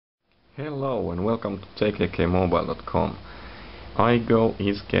Hello and welcome to jkkmobile.com. Aigo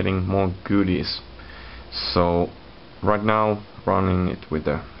is getting more goodies. So right now running it with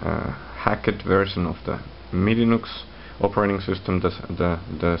a hacked version of the Midinux operating system,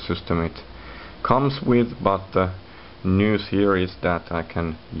 the system it comes with, but the news here is that I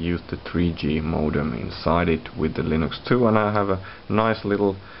can use the 3G modem inside it with the Linux too, and I have a nice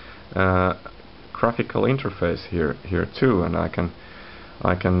little graphical interface here too, and I can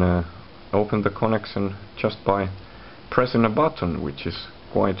open the connection just by pressing a button, which is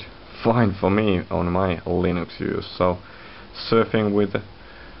quite fine for me on my Linux use. So surfing with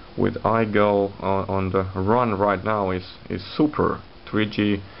Aigo on the run right now is super.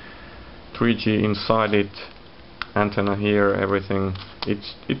 3G inside it, antenna here, everything.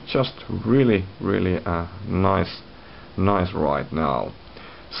 It's just really nice right now.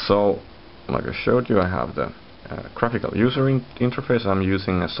 So like I showed you, I have the graphical user interface. I'm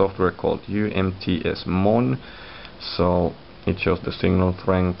using a software called UMTS-Mon. So it shows the signal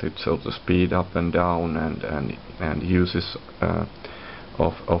strength, it shows the speed up and down, and uses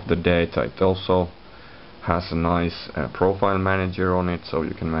of the data. It also has a nice profile manager on it, so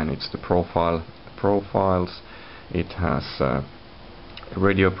you can manage the profiles. It has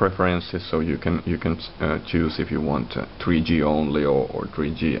radio preferences, so you can choose if you want 3G only or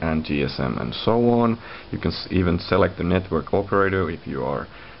 3G and GSM and so on. You can even select the network operator if you are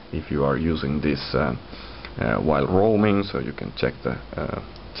using this while roaming, so you can check the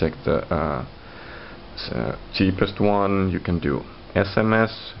cheapest one. You can do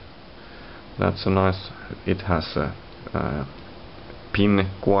SMS. That's a nice. It has a pin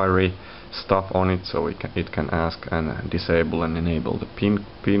query stuff on it, so it can ask and disable and enable the pin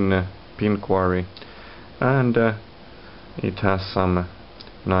query, and it has some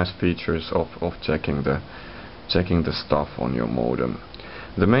nice features of checking the stuff on your modem.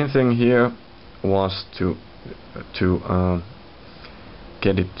 The main thing here was to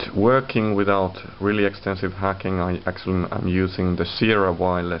get it working without really extensive hacking. I'm using the Sierra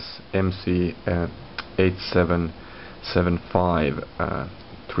Wireless MC8775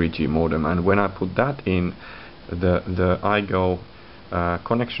 3G modem, and when I put that in, the Aigo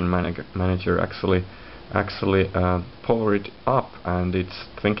connection manager actually powered it up, and it's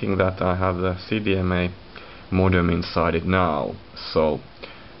thinking that I have the CDMA modem inside it now. So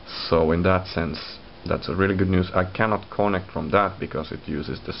in that sense, that's a really good news. I cannot connect from that because it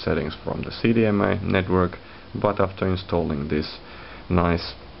uses the settings from the CDMA network, but after installing this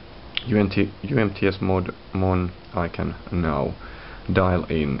nice UMTS-Mon, I can now dial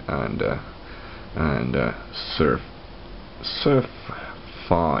in and surf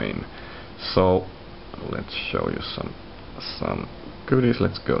fine. So let's show you some goodies.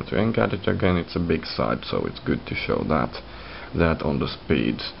 Let's go to Engadget again. It's a big site, so it's good to show that on the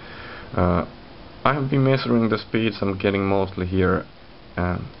speeds. I have been measuring the speeds. I'm getting mostly here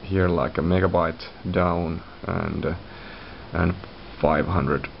like a megabyte down and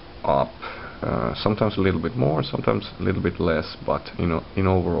 500 up. Sometimes a little bit more, sometimes a little bit less, but in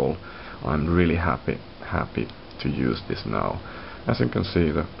overall I'm really happy to use this now. As you can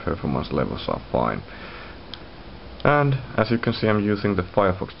see, the performance levels are fine, and as you can see, I'm using the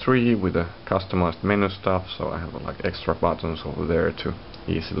Firefox 3 with a customized menu stuff, so I have like extra buttons over there to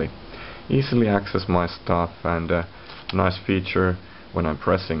easily access my stuff. And a nice feature, when I'm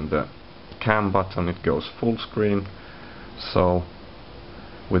pressing the cam button, it goes full screen. So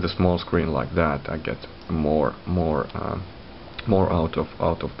with a small screen like that, I get more out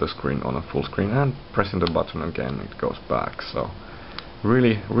of the screen on a full screen, and pressing the button again, it goes back. So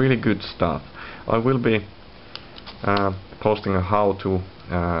really good stuff. I will be posting a how-to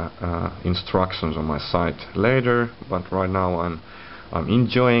instructions on my site later, but right now I'm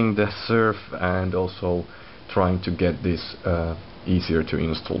enjoying the surf and also trying to get this easier to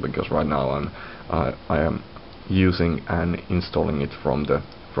install, because right now I am using and installing it from the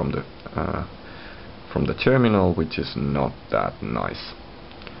terminal, which is not that nice.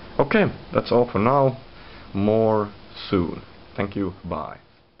 Okay, that's all for now. More soon. Thank you. Bye.